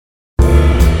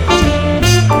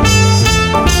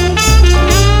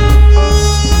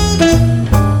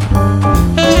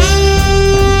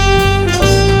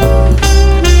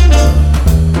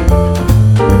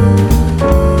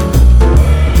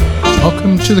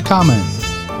to The Commons,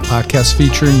 a podcast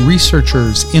featuring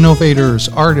researchers, innovators,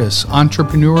 artists,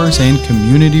 entrepreneurs, and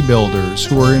community builders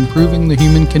who are improving the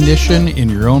human condition in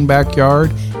your own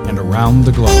backyard and around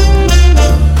the globe.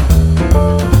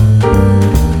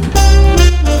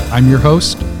 I'm your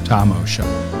host, Tom Osha.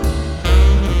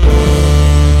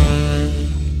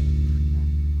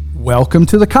 Welcome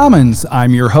to The Commons.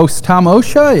 I'm your host, Tom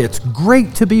Osha. It's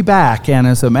great to be back, and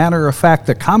as a matter of fact,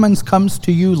 The Commons comes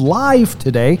to you live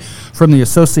today from the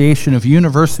Association of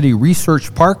University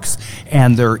Research Parks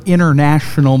and their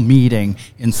international meeting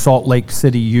in Salt Lake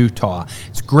City, Utah.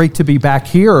 It's great to be back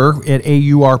here at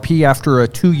AURP after a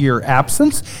 2-year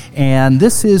absence, and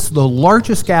this is the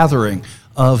largest gathering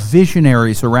of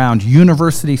visionaries around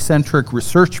university-centric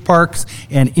research parks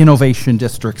and innovation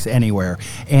districts anywhere.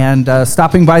 And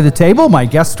stopping by the table, my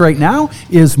guest right now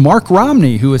is Mark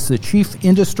Romney, who is the Chief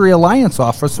Industry Alliance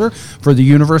Officer for the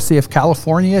University of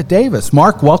California at Davis.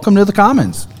 Mark, welcome to The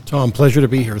Commons. Tom, pleasure to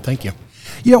be here. Thank you.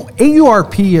 You know,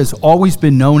 AURP has always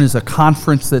been known as a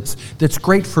conference that's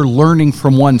great for learning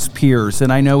from one's peers.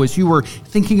 And I know as you were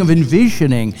thinking of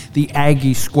envisioning the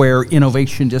Aggie Square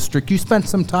Innovation District, you spent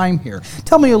some time here.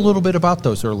 Tell me a little bit about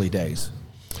those early days.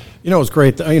 You know, it was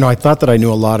great. I thought that I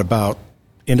knew a lot about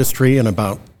industry and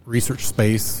about research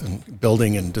space and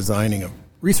building and designing of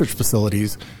research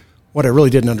facilities. What I really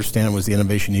didn't understand was the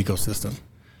innovation ecosystem.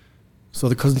 So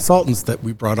the consultants that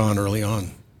we brought on early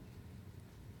on,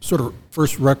 sort of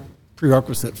first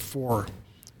prerequisite for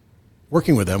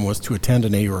working with them was to attend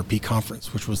an AURP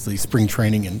conference, which was the spring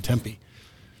training in Tempe.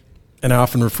 And I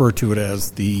often refer to it as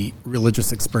the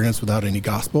religious experience without any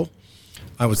gospel.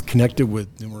 I was connected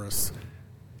with numerous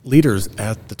leaders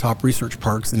at the top research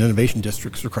parks and innovation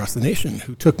districts across the nation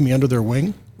who took me under their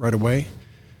wing right away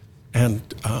and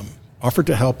offered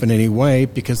to help in any way,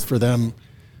 because for them,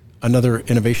 another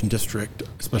innovation district,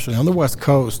 especially on the West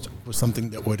Coast, was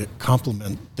something that would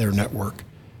complement their network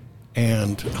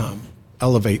and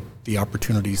elevate the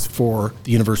opportunities for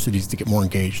the universities to get more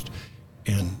engaged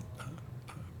in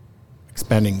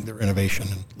expanding their innovation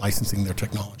and licensing their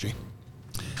technology.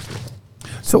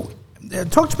 So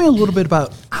talk to me a little bit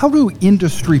about how do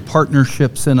industry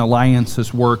partnerships and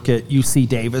alliances work at UC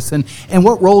Davis, and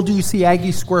what role do you see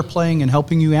Aggie Square playing in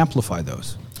helping you amplify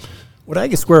those? What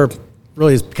Aggie Square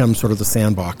really has become sort of the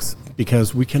sandbox,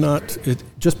 because we cannot,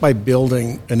 just by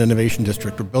building an innovation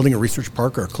district or building a research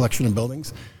park or a collection of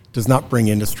buildings does not bring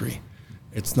industry.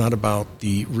 It's not about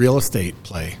the real estate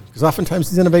play, because oftentimes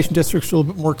these innovation districts are a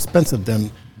little bit more expensive than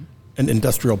an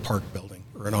industrial park building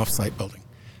or an off-site building.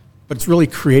 But it's really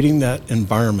creating that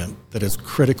environment that is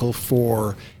critical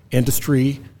for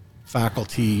industry,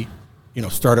 faculty,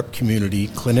 startup community,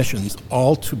 clinicians,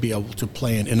 all to be able to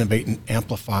play and innovate and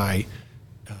amplify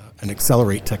and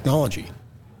accelerate technology.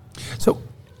 So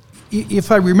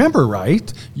if I remember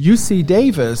right, UC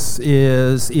Davis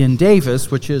is in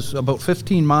Davis, which is about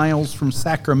 15 miles from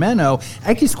Sacramento.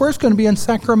 Aggie Square is going to be in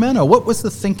Sacramento. What was the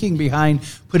thinking behind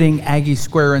putting Aggie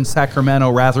Square in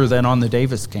Sacramento rather than on the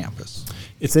Davis campus?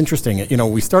 It's interesting.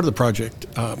 We started the project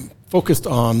focused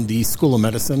on the School of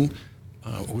Medicine,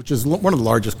 which is one of the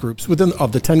largest groups.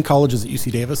 Of the 10 colleges at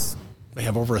UC Davis, they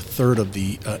have over a third of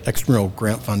the extramural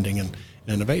grant funding and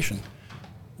innovation.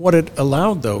 What it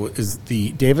allowed, though, is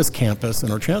the Davis campus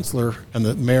and our chancellor and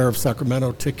the mayor of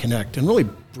Sacramento to connect and really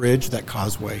bridge that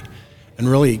causeway and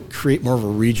really create more of a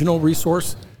regional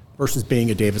resource versus being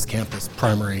a Davis campus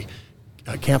primary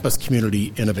campus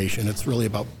community innovation. It's really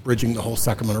about bridging the whole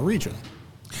Sacramento region.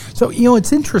 So,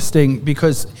 it's interesting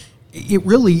because it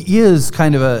really is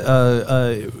kind of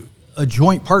a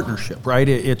joint partnership, right?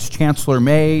 It's Chancellor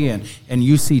May and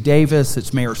UC Davis,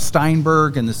 it's Mayor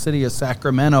Steinberg and the city of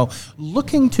Sacramento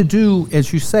looking to do,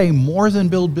 as you say, more than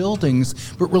build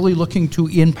buildings, but really looking to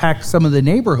impact some of the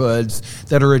neighborhoods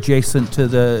that are adjacent to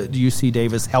the UC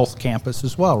Davis Health Campus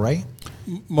as well, right?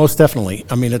 Most definitely.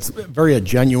 It's very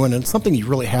genuine and something you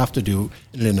really have to do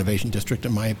in an innovation district,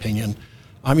 in my opinion.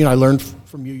 I learned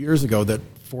from you years ago that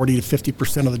 40 to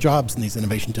 50% of the jobs in these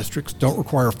innovation districts don't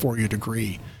require a 4-year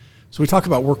degree. So we talk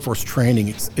about workforce training.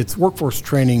 It's workforce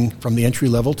training from the entry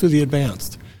level to the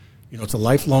advanced. It's a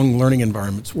lifelong learning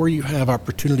environment where you have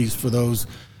opportunities for those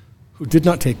who did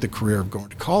not take the career of going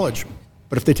to college,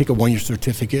 but if they take a 1-year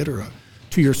certificate or a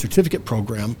 2-year certificate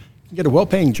program, can get a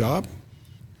well-paying job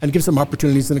and gives them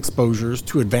opportunities and exposures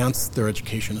to advance their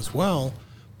education as well,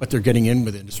 but they're getting in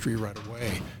with industry right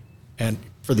away. And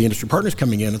for the industry partners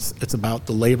coming in, it's about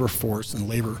the labor force and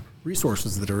labor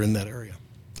resources that are in that area.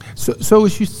 So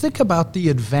as you think about the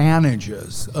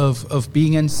advantages of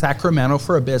being in Sacramento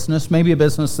for a business, maybe a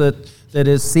business that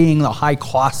is seeing the high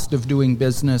cost of doing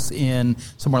business in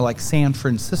somewhere like San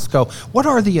Francisco, what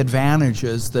are the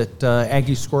advantages that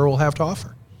Aggie Square will have to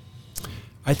offer?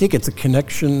 I think it's a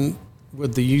connection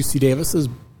with the UC Davis's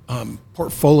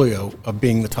portfolio of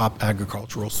being the top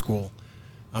agricultural school,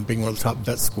 being one of the top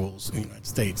vet schools in the United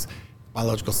States.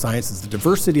 Biological sciences, the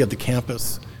diversity of the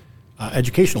campus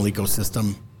educational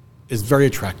ecosystem is very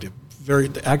attractive.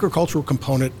 The agricultural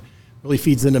component really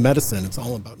feeds into medicine. It's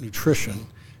all about nutrition.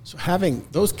 So having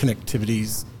those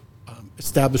connectivities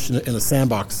established in a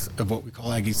sandbox of what we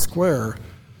call Aggie Square,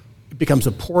 it becomes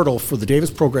a portal for the Davis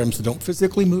programs that don't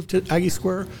physically move to Aggie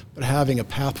Square, but having a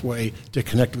pathway to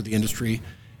connect with the industry.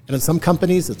 And in some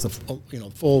companies, it's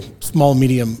full small,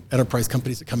 medium enterprise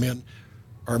companies that come in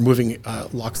are moving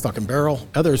lock, stock, and barrel.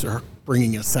 Others are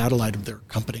bringing a satellite of their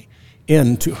company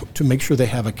in to make sure they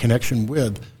have a connection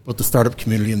with both the startup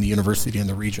community and the university in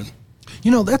the region.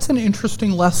 That's an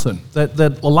interesting lesson that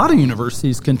a lot of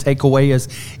universities can take away is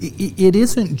it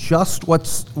isn't just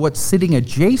what's sitting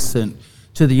adjacent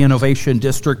to the innovation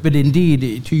district, but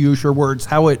indeed, to use your words,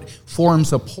 how it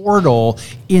forms a portal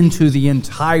into the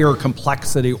entire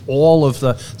complexity, all of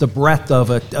the breadth of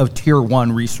a tier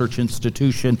one research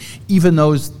institution, even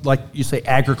those, like you say,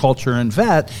 agriculture and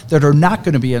vet, that are not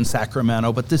going to be in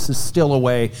Sacramento, but this is still a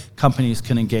way companies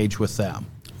can engage with them.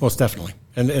 Most definitely.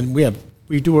 And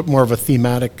we do it more of a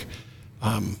thematic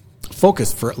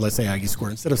focus for, let's say, Aggie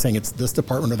Square. Instead of saying it's this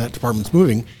department or that department's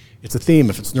moving, it's a theme.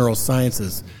 If it's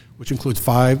neurosciences, which includes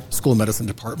 5 school of medicine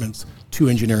departments, 2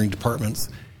 engineering departments,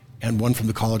 and 1 from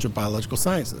the College of Biological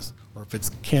Sciences. Or if it's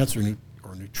cancer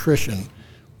or nutrition,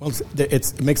 well,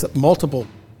 it makes up multiple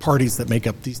parties that make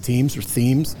up these teams or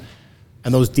themes,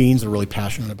 and those deans are really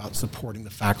passionate about supporting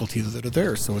the faculty that are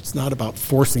there. So it's not about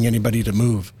forcing anybody to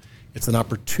move. It's an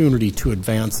opportunity to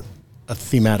advance a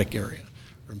thematic area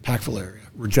or impactful area,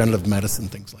 regenerative medicine,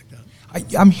 things like that.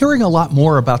 I'm hearing a lot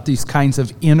more about these kinds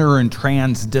of inter and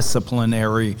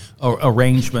transdisciplinary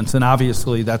arrangements, and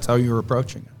obviously that's how you're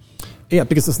approaching it. Yeah,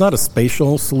 because it's not a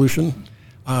spatial solution.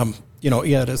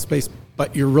 It is space,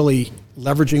 but you're really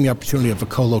leveraging the opportunity of a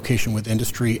co-location with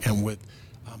industry and with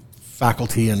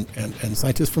faculty and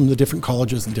scientists from the different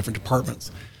colleges and different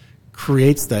departments.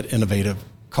 Creates that innovative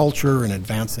culture and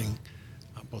advancing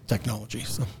both technology.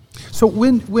 So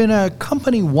when a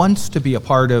company wants to be a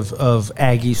part of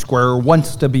Aggie Square or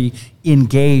wants to be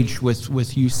engaged with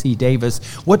UC Davis,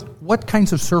 what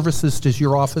kinds of services does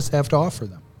your office have to offer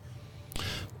them?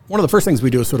 One of the first things we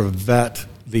do is sort of vet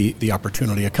the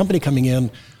opportunity. A company coming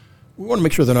in, we want to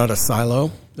make sure they're not a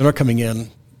silo. They're not coming in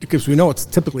because we know it's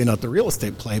typically not the real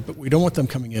estate play, but we don't want them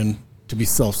coming in to be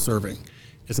self-serving.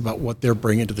 It's about what they're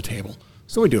bringing to the table.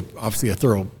 So we do obviously a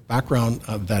thorough background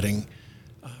vetting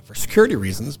for security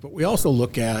reasons, but we also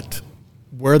look at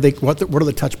what are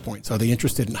the touch points? Are they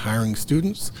interested in hiring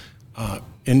students,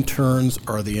 interns?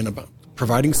 Are they in about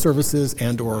providing services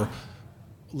and or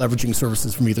leveraging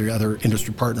services from either other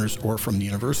industry partners or from the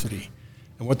university,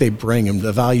 and what they bring and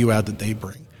the value add that they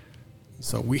bring.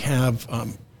 So we have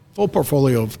full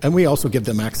portfolio and we also give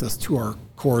them access to our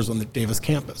cores on the Davis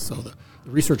campus. So the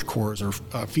research cores or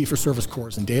fee-for-service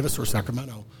cores in Davis or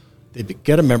Sacramento, they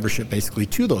get a membership basically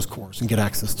to those cores and get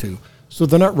access to. So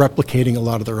they're not replicating a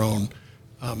lot of their own,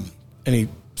 any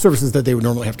services that they would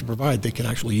normally have to provide. They can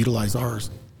actually utilize ours.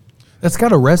 That's got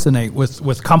to resonate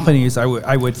with companies.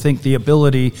 I would think the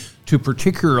ability to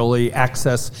particularly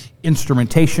access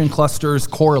instrumentation clusters,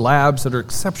 core labs that are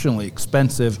exceptionally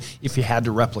expensive if you had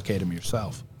to replicate them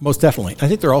yourself. Most definitely. I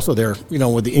think they're also there,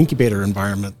 with the incubator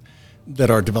environment that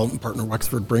our development partner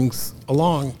Wexford brings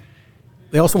along.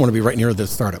 They also want to be right near the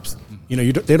startups.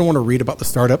 They don't want to read about the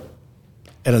startup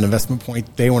at an investment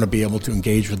point. They want to be able to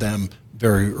engage with them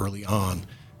very early on,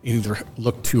 either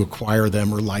look to acquire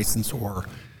them or license or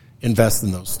invest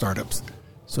in those startups.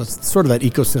 So it's sort of that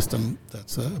ecosystem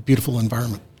that's a beautiful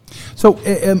environment. So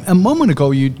a moment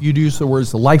ago, you'd used the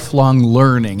words lifelong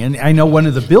learning. And I know one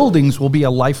of the buildings will be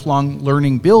a lifelong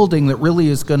learning building that really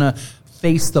is going to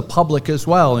face the public as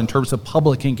well in terms of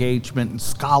public engagement and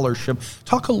scholarship.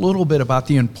 Talk a little bit about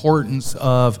the importance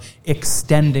of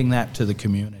extending that to the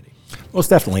community. Most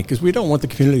definitely, because we don't want the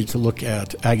community to look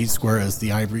at Aggie Square as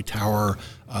the ivory tower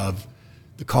of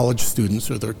the college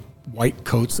students or the white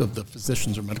coats of the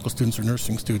physicians or medical students or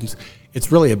nursing students.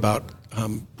 It's really about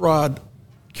broad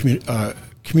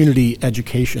community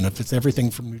education. If it's everything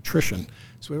from nutrition.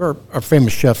 So we have our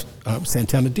famous chef,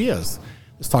 Santana Diaz,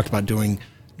 has talked about doing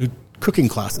cooking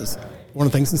classes. One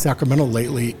of the things in Sacramento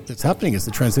lately that's happening is the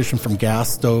transition from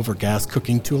gas stove or gas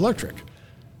cooking to electric.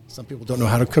 Some people don't know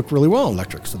how to cook really well on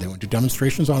electric, so they want to do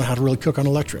demonstrations on how to really cook on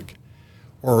electric.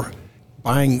 Or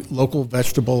buying local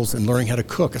vegetables and learning how to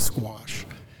cook a squash.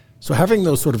 So having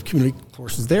those sort of community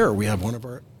courses there, we have one of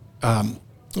our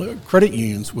credit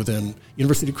unions within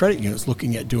university credit unions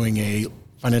looking at doing a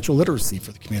financial literacy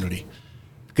for the community.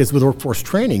 Because with workforce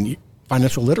training,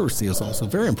 financial literacy is also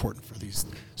very important for these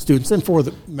students and for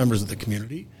the members of the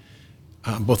community,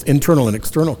 both internal and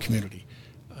external community.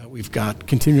 We've got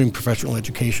continuing professional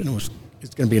education, which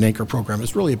is going to be an anchor program.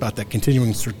 It's really about that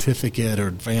continuing certificate or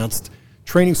advanced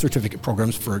training certificate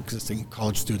programs for existing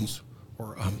college students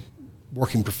or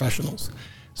working professionals.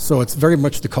 So it's very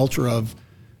much the culture of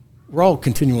we're all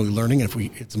continually learning,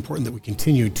 and it's important that we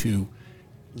continue to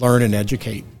learn and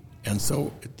educate. And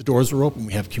so the doors are open.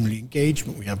 We have community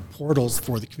engagement. We have portals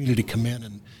for the community to come in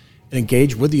and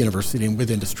engage with the university and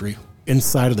with industry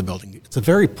inside of the building. It's a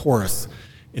very porous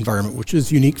environment, which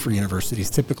is unique for universities.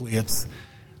 Typically, it's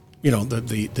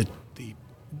the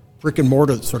brick and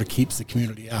mortar that sort of keeps the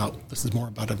community out. This is more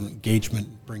about an engagement,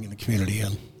 bringing the community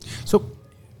in. So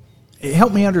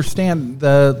help me understand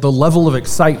the level of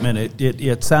excitement.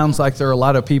 It sounds like there are a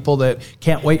lot of people that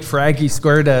can't wait for Aggie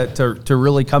Square to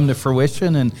really come to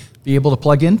fruition and be able to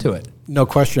plug into it. No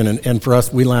question. And for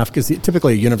us, we laugh because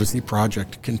typically a university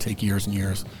project can take years and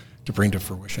years to bring to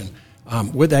fruition.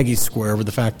 With Aggie Square, with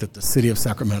the fact that the city of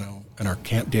Sacramento and our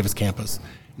Davis campus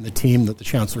and the team that the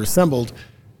chancellor assembled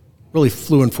really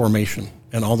flew in formation,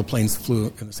 and all the planes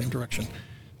flew in the same direction.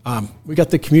 We got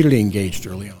the community engaged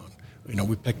early on.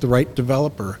 We picked the right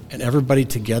developer, and everybody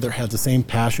together had the same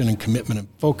passion and commitment and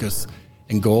focus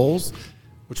and goals,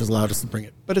 which has allowed us to bring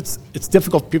it. But it's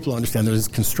difficult for people to understand. There's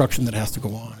construction that has to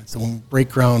go on. And so when we break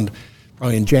ground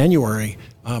probably in January,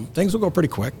 things will go pretty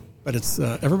quick, but it's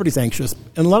everybody's anxious.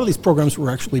 And a lot of these programs we're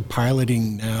actually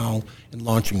piloting now and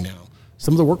launching now.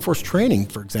 Some of the workforce training,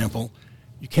 for example,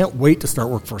 you can't wait to start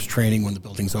workforce training when the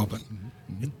building's open.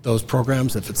 Mm-hmm. Those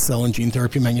programs, if it's cell and gene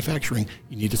therapy manufacturing,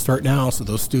 you need to start now so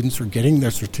those students are getting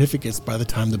their certificates by the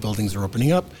time the buildings are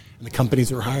opening up and the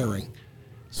companies are hiring.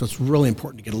 So it's really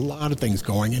important to get a lot of things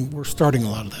going, and we're starting a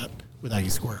lot of that with Aggie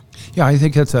Square. Yeah, I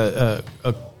think that's a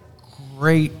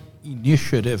great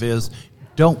initiative is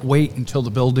don't wait until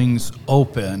the building's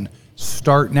open.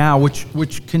 Start now,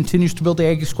 which continues to build the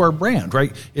Aggie Square brand,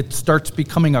 right? It starts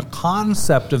becoming a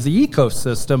concept of the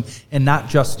ecosystem and not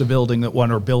just a building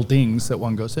or buildings that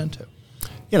one goes into. Yeah,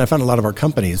 and I found a lot of our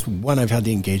companies, when I've had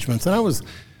the engagements, and I was,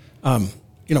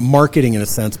 marketing in a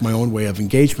sense, my own way of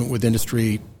engagement with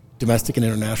industry, domestic and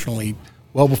internationally,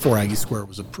 well before Aggie Square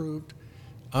was approved,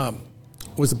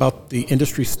 was about the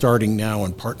industry starting now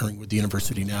and partnering with the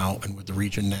university now and with the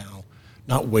region now.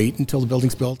 Not wait until the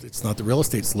building's built. It's not the real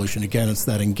estate solution. Again, it's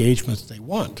that engagement they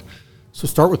want. So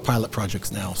start with pilot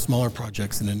projects now, smaller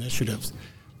projects and initiatives,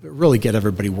 but really get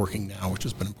everybody working now, which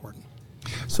has been important.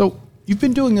 So you've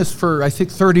been doing this for, I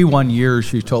think, 31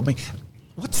 years, you told me.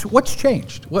 What's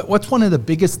changed? What's one of the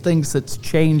biggest things that's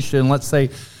changed in, let's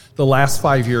say, the last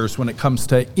 5 years when it comes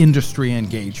to industry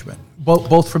engagement,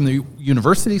 both from the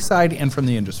university side and from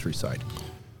the industry side?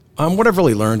 What I've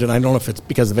really learned, and I don't know if it's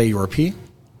because of AURP,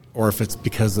 or if it's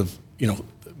because of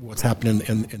what's happening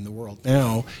in the world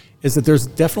now, is that there's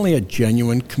definitely a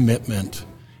genuine commitment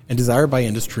and desire by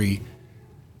industry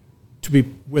to be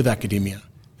with academia,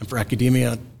 and for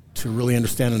academia to really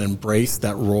understand and embrace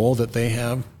that role that they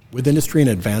have with industry in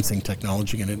advancing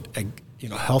technology and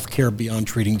healthcare beyond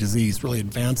treating disease, really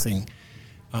advancing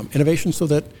innovation so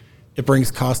that it brings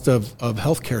cost of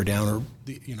healthcare down,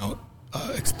 or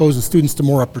exposes students to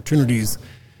more opportunities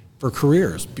for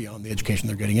careers beyond the education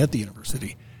they're getting at the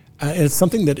university. And it's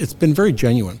something that it's been very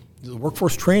genuine. The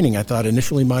workforce training, I thought,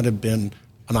 initially might have been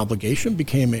an obligation,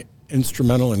 became an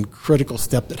instrumental and critical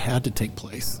step that had to take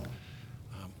place.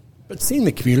 But seeing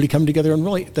the community come together and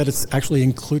really that it's actually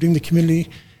including the community,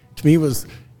 to me,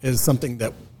 is something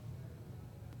that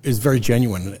is very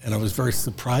genuine, and I was very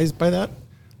surprised by that.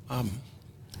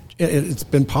 It's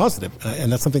been positive,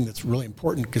 and that's something that's really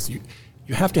important because you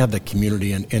have to have that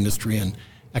community and industry and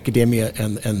academia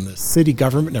and the city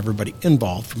government and everybody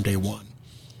involved from day one.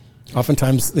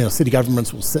 Oftentimes, city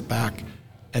governments will sit back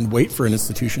and wait for an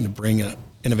institution to bring an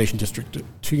innovation district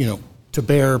to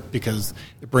bear because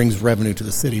it brings revenue to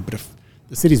the city. But if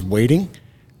the city's waiting,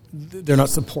 they're not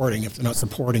supporting. If they're not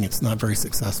supporting, it's not very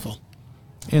successful.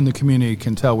 And the community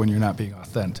can tell when you're not being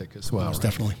authentic as well. Right?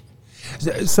 Definitely.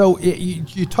 So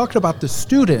you talked about the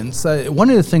students. One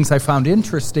of the things I found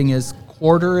interesting is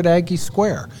Quarter at Aggie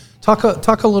Square. Talk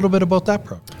a little bit about that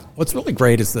program. What's really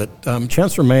great is that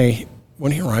Chancellor May,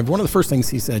 when he arrived, one of the first things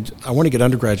he said, I want to get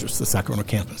undergraduates to the Sacramento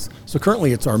campus. So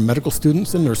currently it's our medical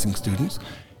students and nursing students,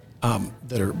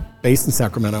 that are based in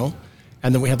Sacramento.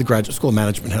 And then we have the Graduate School of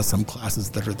Management has some classes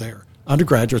that are there.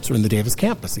 Undergraduates are in the Davis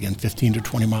campus, again, 15 to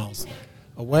 20 miles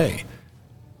away.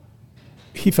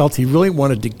 He felt he really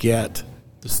wanted to get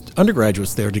the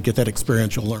undergraduates there to get that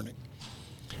experiential learning.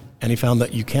 And he found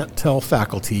that you can't tell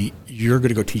faculty you're going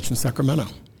to go teach in Sacramento.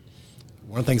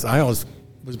 One of the things I always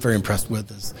was very impressed with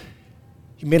is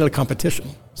he made it a competition.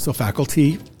 So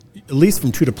faculty, at least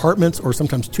from 2 departments or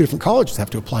sometimes 2 different colleges, have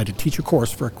to apply to teach a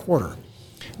course for a quarter.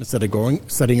 Instead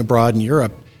of studying abroad in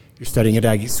Europe, you're studying at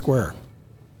Aggie Square.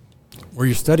 Where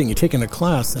you're taking a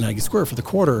class in Aggie Square for the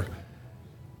quarter,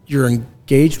 you're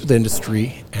engaged with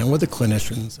industry and with the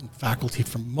clinicians and faculty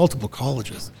from multiple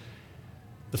colleges.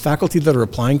 The faculty that are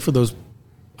applying for those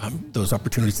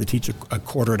opportunities to teach a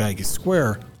quarter at Aggie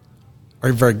Square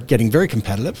are getting very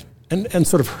competitive and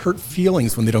sort of hurt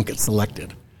feelings when they don't get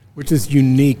selected, which is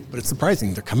unique, but it's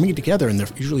surprising. They're coming together, and they're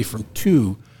usually from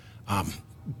 2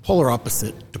 polar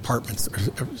opposite departments.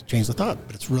 Change the thought,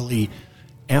 but it's really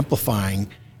amplifying,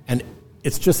 and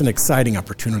it's just an exciting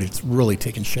opportunity. It's really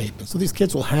taken shape. And so these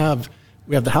kids we have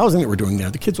the housing that we're doing there.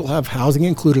 The kids will have housing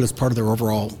included as part of their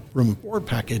overall room and board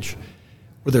package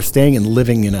where they're staying and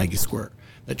living in Aggie Square.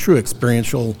 That true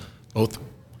experiential, both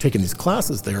taking these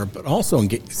classes there, but also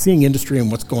seeing industry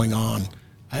and what's going on.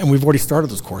 And we've already started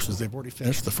those courses. They've already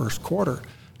finished the first quarter.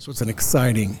 So it's an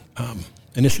exciting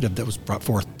initiative that was brought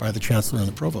forth by the Chancellor and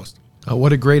the Provost.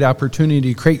 What a great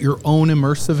opportunity to create your own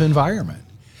immersive environment.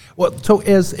 Well, so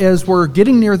as we're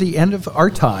getting near the end of our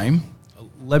time,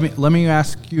 let me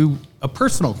ask you a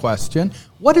personal question.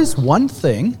 What is one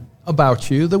thing about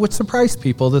you that would surprise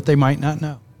people that they might not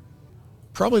know?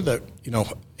 Probably that,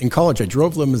 in college I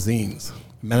drove limousines,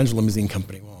 managed a limousine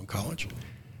company while in college.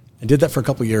 I did that for a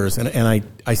couple of years, and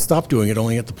I stopped doing it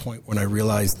only at the point when I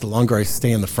realized the longer I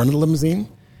stay in the front of the limousine,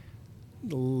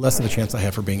 the less of a chance I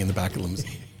have for being in the back of the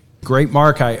limousine. Great,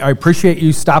 Mark. I appreciate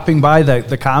you stopping by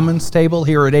the Commons table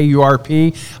here at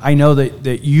AURP. I know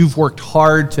that you've worked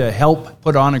hard to help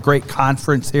put on a great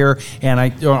conference here, and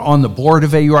on the board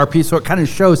of AURP, so it kind of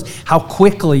shows how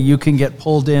quickly you can get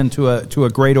pulled into a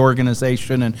great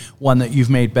organization, and one that you've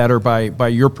made better by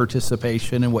your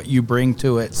participation and what you bring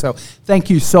to it. So thank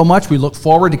you so much. We look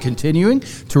forward to continuing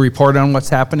to report on what's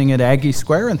happening at Aggie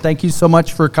Square, and thank you so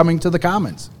much for coming to the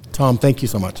Commons. Tom, thank you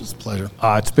so much. It's a pleasure.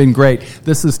 It's been great.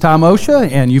 This is Tom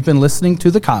Osha, and you've been listening to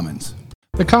The Commons.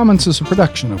 The Commons is a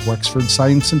production of Wexford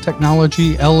Science and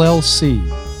Technology, LLC.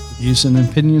 The views and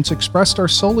opinions expressed are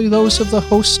solely those of the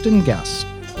host and guest.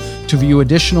 To view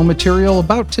additional material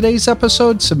about today's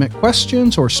episode, submit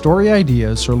questions or story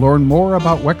ideas, or learn more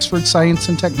about Wexford Science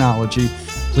and Technology,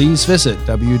 please visit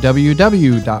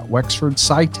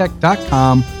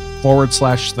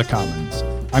www.wexfordscitech.com/The Commons.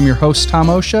 I'm your host, Tom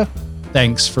Osha.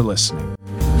 Thanks for listening.